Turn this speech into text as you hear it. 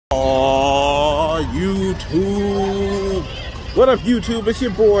YouTube? What up, YouTube? It's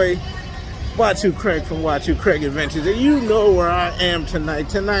your boy, Watu Craig from Watu Craig Adventures, and you know where I am tonight.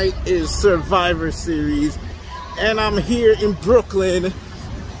 Tonight is Survivor Series, and I'm here in Brooklyn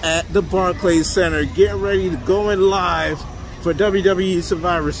at the Barclays Center, getting ready to go in live for WWE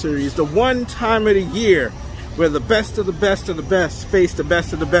Survivor Series, the one time of the year where the best of the best of the best face the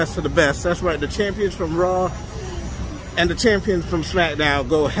best of the best of the best. That's right, the champions from Raw and the champions from SmackDown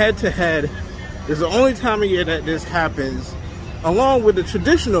go head to head. This is the only time of year that this happens, along with the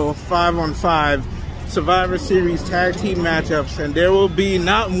traditional 5-on-5 Survivor Series tag team matchups, and there will be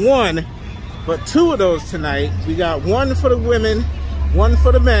not one but two of those tonight. We got one for the women, one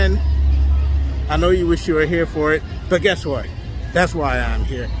for the men. I know you wish you were here for it, but guess what? That's why I'm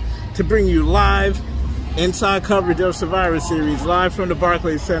here, to bring you live inside coverage of Survivor Series, live from the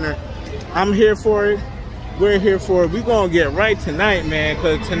Barclays Center. I'm here for it. We're here for it. We're going to get right tonight, man,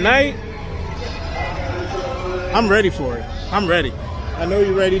 because tonight, I'm ready for it. I'm ready. I know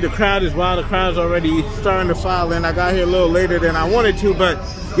you're ready. The crowd is wild. The crowd's already starting to file in. I got here a little later than I wanted to, but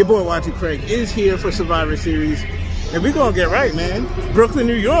your boy Watu Craig is here for Survivor Series, and we're going to get right, man. Brooklyn,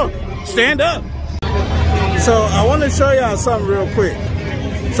 New York. Stand up. So I want to show y'all something real quick.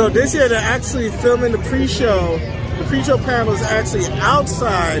 So this year they're actually filming the pre-show. The pre-show panel is actually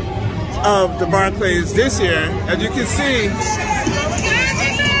outside of the Barclays this year. As you can see,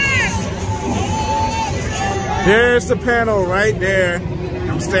 there's the panel right there.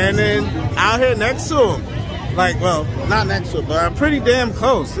 I'm standing out here next to them. Like, well, not next to them, but I'm pretty damn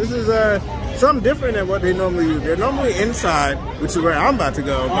close. This is something different than what they normally do. They're normally inside, which is where I'm about to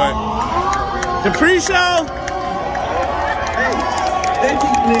go, but the pre-show. Thank you,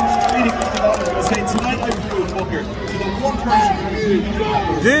 Nick. Tonight I'm here with Booker. So the one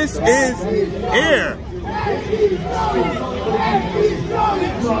person this is here.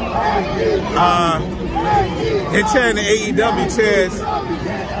 They're chanting AEW chants.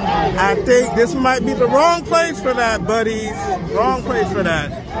 I think this might be the wrong place for that, buddies. Wrong place for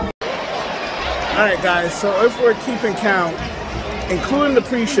that. Alright, guys, so if we're keeping count, including the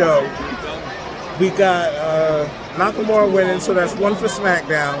pre-show, we got Nakamura winning, so that's one for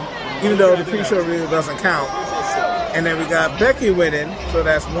SmackDown, even though the pre-show really doesn't count. And then we got Becky winning, so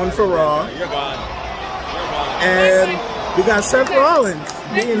that's one for Raw. And we got Seth Rollins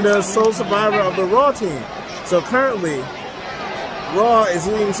being the sole survivor of the Raw team. So currently, Raw is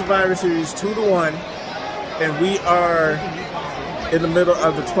leading Survivor Series 2-1, and we are in the middle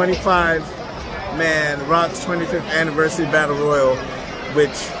of the 25-man Rock's 25th anniversary battle royal,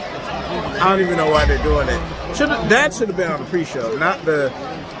 which I don't even know why they're doing it. That should have been on the pre-show, not the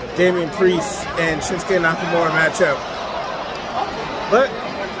Damian Priest and Shinsuke Nakamura matchup. But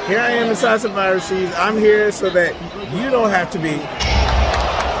here I am inside Survivor Series. I'm here so that you don't have to be.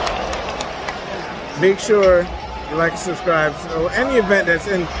 Make sure you like and subscribe. So any event that's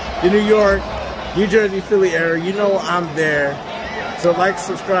in the New York, New Jersey, Philly area, you know I'm there. So like,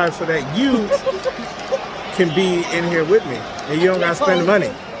 subscribe so that you can be in here with me. And you don't got to spend the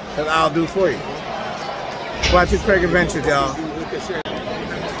money, because I'll do for you. Watch your Craig Adventures, y'all.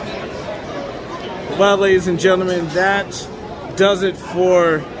 Well, ladies and gentlemen, that does it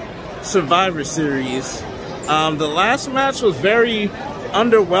for Survivor Series. The last match was very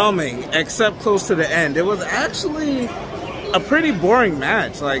underwhelming, except close to the end. It was actually a pretty boring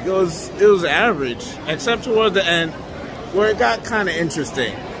match. Like, it was average, except toward the end, where it got kind of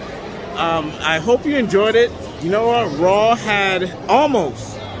interesting. I hope you enjoyed it. You know what? Raw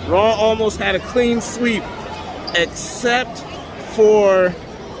almost had a clean sweep, except for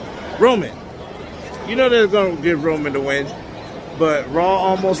Roman. You know they're going to give Roman the win, but Raw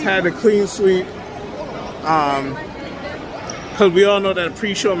almost had a clean sweep, because we all know that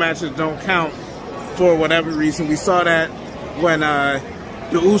pre-show matches don't count for whatever reason. We saw that when the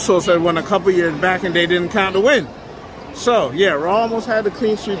Usos had won a couple years back and they didn't count the win. So yeah, Raw almost had a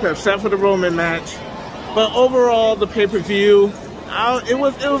clean sweep except for the Roman match, but overall the pay-per-view, it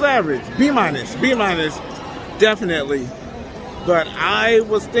was average. B-, definitely. But I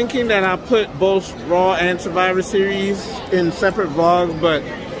was thinking that I put both Raw and Survivor Series in separate vlogs, but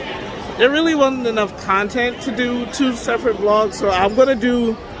there really wasn't enough content to do two separate vlogs, so I'm going to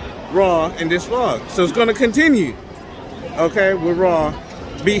do Raw in this vlog. So it's going to continue, okay, with Raw.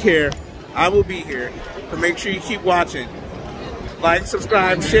 Be here. I will be here. So make sure you keep watching. Like,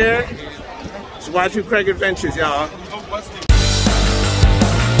 subscribe, share. It's Watu Craig Adventures, y'all.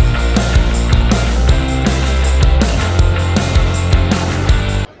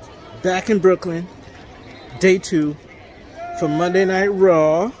 Back in Brooklyn, day 2 for Monday Night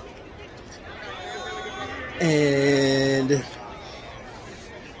Raw. And let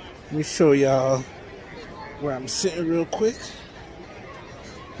me show y'all where I'm sitting real quick.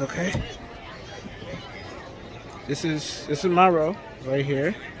 Okay. This is my row right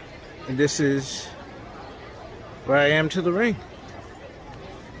here. And this is where I am to the ring.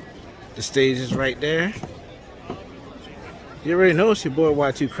 The stage is right there. You already know it's your boy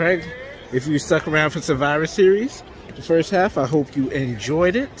Y2 Craig. If you stuck around for Survivor Series, the first half, I hope you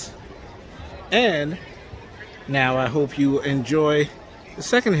enjoyed it. And now I hope you enjoy the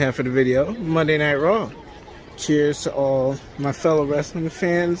second half of the video, Monday Night Raw. Cheers to all my fellow wrestling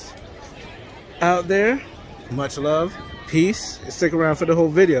fans out there. Much love, peace, and stick around for the whole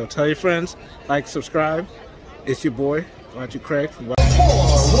video. Tell your friends, like, subscribe. It's your boy, Y2 Craig.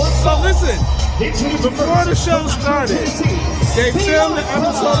 So listen, before the show started, they filmed the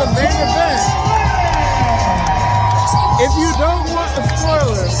episode of Main Event. If you don't want a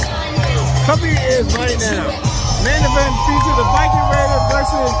spoiler, cover your ears right now. Main Event featured the Viking Raiders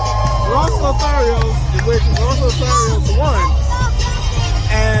versus Los Lotharios, in which Los Lotharios won,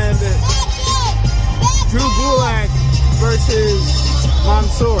 and Drew Gulak versus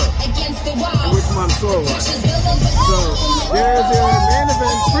Mansoor, in which Mansoor won. So there's your Main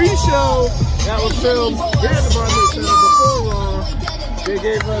Event pre-show that was filmed here in the Barclays Center before Raw. They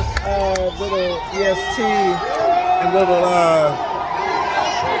gave us a little EST and little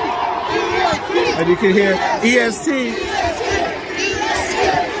and you can hear EST.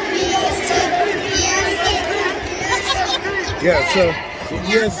 Yeah, so the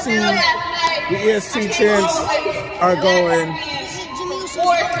EST chants are going.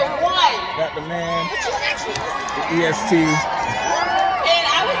 Got the man, the EST.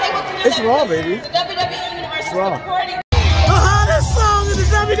 It's Raw, baby. It's Raw. The hottest song in the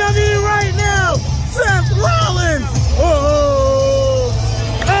WWE right now, Seth Rollins. Oh.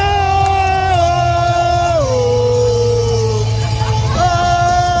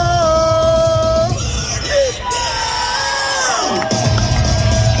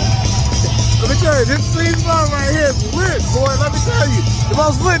 This theme song right here is lit, boy. Let me tell you, the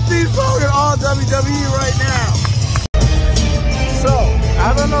most lit theme song in all WWE right now. So,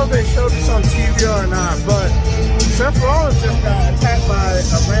 I don't know if they showed this on TV or not, but Seth Rollins just got attacked by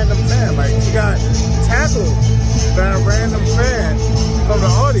a random fan. Like, he got tackled by a random fan from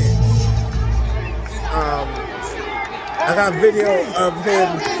the audience. I got video of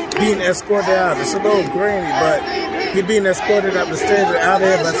him being escorted out. It's a little grainy, but he being escorted up the stairs and out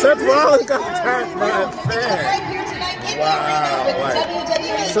there, but Seth Rollins got attacked by a fan. Wow, like,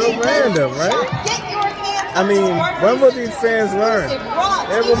 so random, right? I mean, when will these fans learn?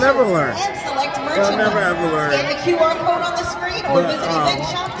 They will never learn. They'll never ever learn. But,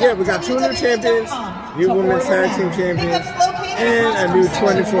 yeah, we got 2 new champions, new women's tag team champions, and a new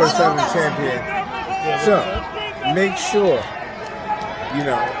 24/7 champion. So, make sure, you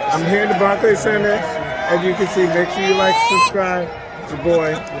know, I'm here in the Barclays Center. As you can see, make sure you like, subscribe. It's your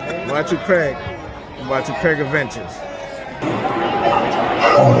boy, Y2 Craig, and Y2 Craig Adventures.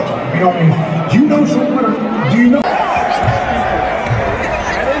 You know someone? Do you know?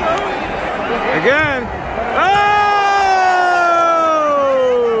 Again. Oh!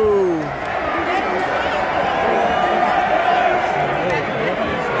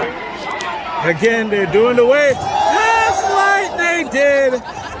 Again, they're doing the wave just like they did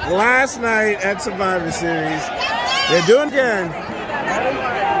last night at Survivor Series. They're doing it again.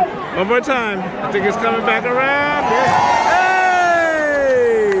 One more time. I think it's coming back around. Hey!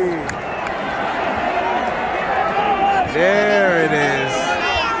 There it is.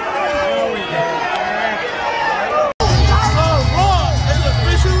 So Raw is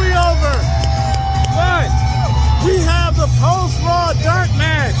officially over. But we have the post-Raw dark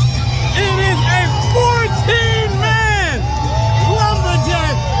match. It is a 14-man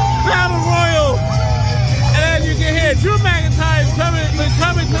lumberjack battle royal, and as you can hear, Drew McIntyre is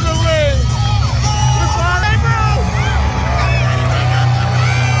coming to the ring.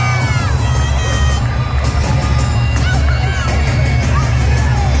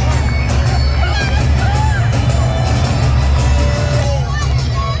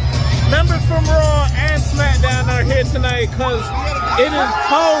 Members from Raw and SmackDown are here tonight because it is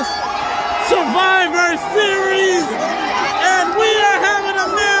post Survivor Series, and we are having a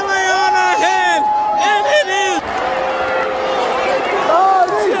melee on our head, and it is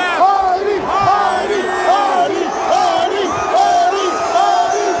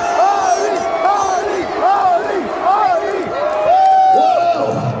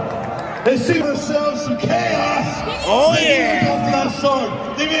They see themselves some chaos. Oh yeah! Go for that sword.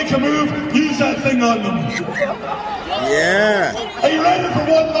 They make a move. Use that thing on them. Yeah. Are you ready for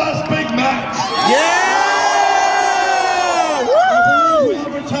one last big match? Yeah! Woo! We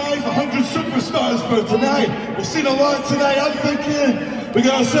advertise 100 superstars. stars for tonight. We've seen a lot tonight. I'm thinking we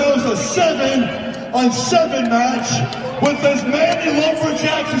got ourselves a 7-on-7 match with as many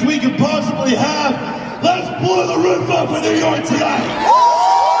lumberjacks as we could possibly have. Let's blow the roof off of New York tonight.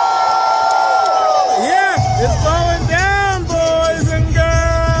 Yeah, it's going down, boys and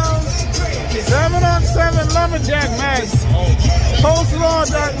girls. 7-on-7 lumberjack match. Post-Raw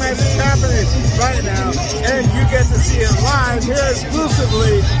Dark Match is happening right now, and you get to see it live here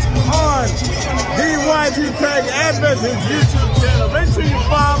exclusively on the YT Craig Adventures YouTube channel. Make sure you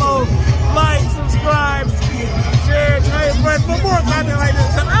follow, like, subscribe, share, tell your friends for more content like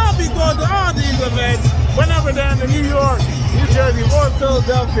this. And I'll be going to all these events whenever they're in the New York, New Jersey, or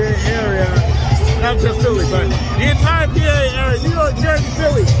Philadelphia area. Not just Philly, but the entire PA area, New York, Jersey,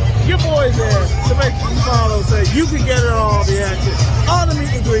 Philly. Your boy's there to make sure you follow so you can get it all the action. All the meet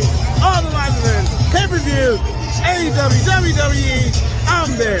and greet, all the live events, pay-per-view, AEW, WWE,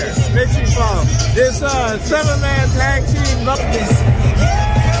 I'm there. Make sure you follow. This 7-man tag team,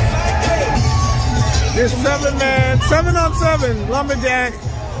 this 7-on-7 lumberjack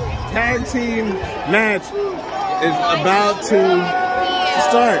tag team match is about to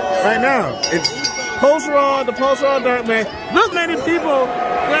start right now. It's post-Raw, the post-Raw Dark Match. Look, many people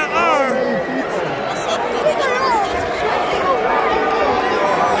that are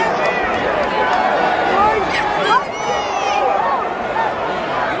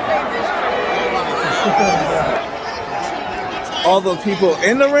all the people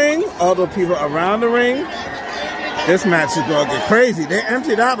in the ring, all the people around the ring. This match is gonna get crazy. They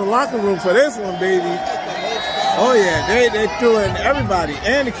emptied out the locker room for this one, baby. Oh yeah, they threw in everybody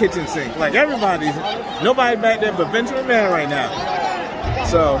and the kitchen sink. Like everybody's, nobody back there but Vince McMahon right now.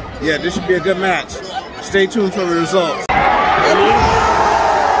 So yeah, this should be a good match. Stay tuned for the results.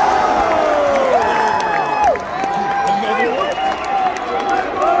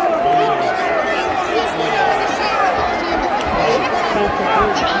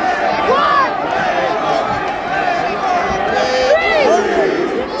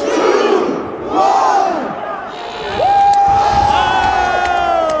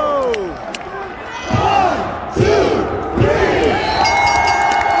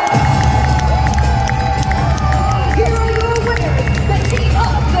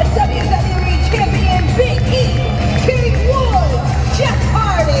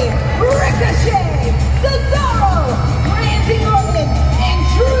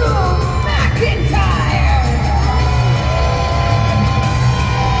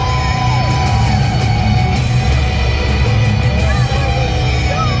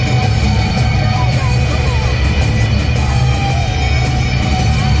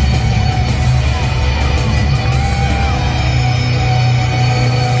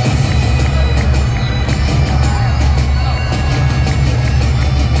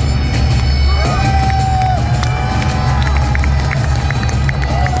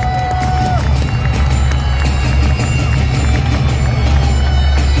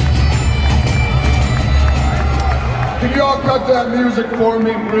 Can y'all cut that music for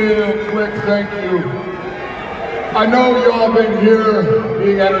me real quick? Thank you. I know y'all been here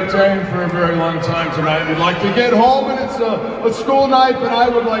being entertained for a very long time tonight. You'd like to get home and it's a school night, but I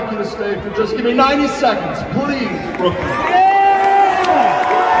would like you to stay for just give me 90 seconds, please, Brooklyn.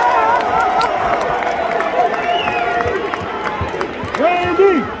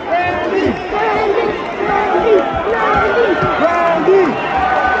 Randy!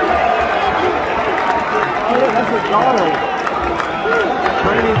 That's his daughter.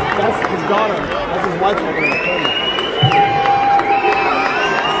 That's his daughter. That's his wife over there.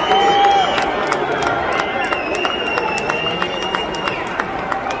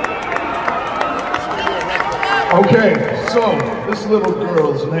 Okay, so this little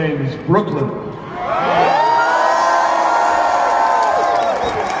girl's name is Brooklyn.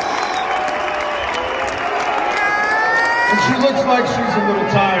 And she looks like she's a little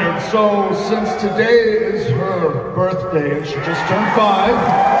tired, so since today is her birthday and she just turned 5,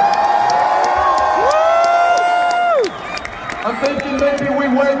 I'm thinking maybe we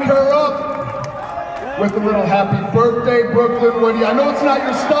wake her up with a little happy birthday, Brooklyn. What do you, I know it's not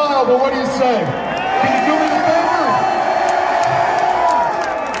your style, but what do you say? Can you do me a favor?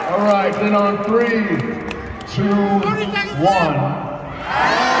 All right, then on 3, 2, 1.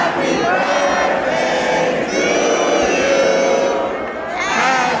 Happy birthday to you.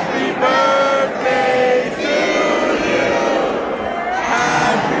 Happy birthday to you.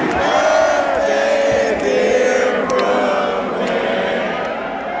 Happy birthday, dear Brooklyn.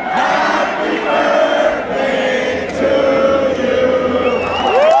 Happy birthday to you.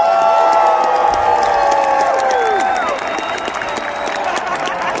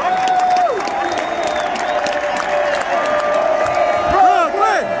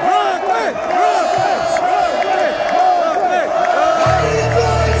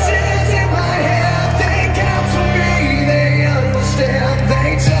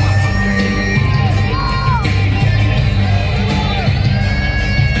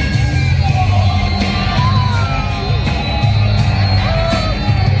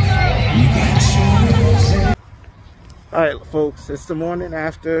 folks, it's the morning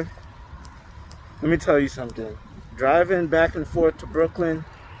after. Let me tell you something. Driving back and forth to Brooklyn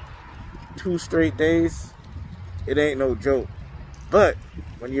 2 straight days, it ain't no joke. But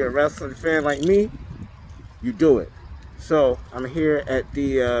when you're a wrestling fan like me, you do it. So I'm here at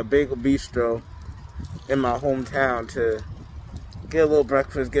the Bagel Bistro in my hometown to get a little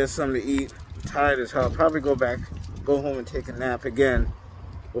breakfast, get something to eat. I'm tired as hell. Probably go home and take a nap again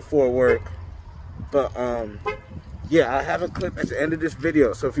before work. But yeah, I have a clip at the end of this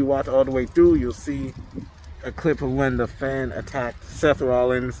video, so if you watch all the way through, you'll see a clip of when the fan attacked Seth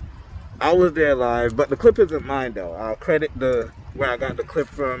Rollins. I was there live, but the clip isn't mine though. I'll credit where I got the clip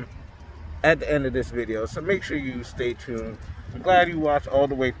from at the end of this video, so make sure you stay tuned. I'm glad you watched all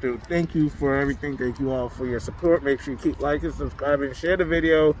the way through. Thank you for everything. Thank you all for your support. Make sure you keep liking, subscribing, share the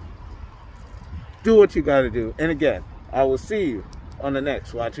video. Do what you gotta do. And again, I will see you on the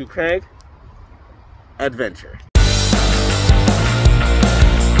next Y2 Craig adventure.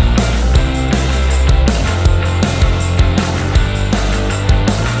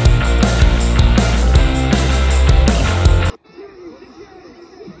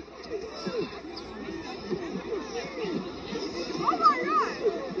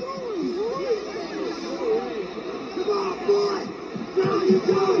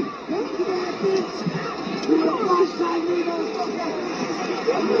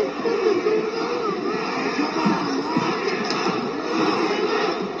 You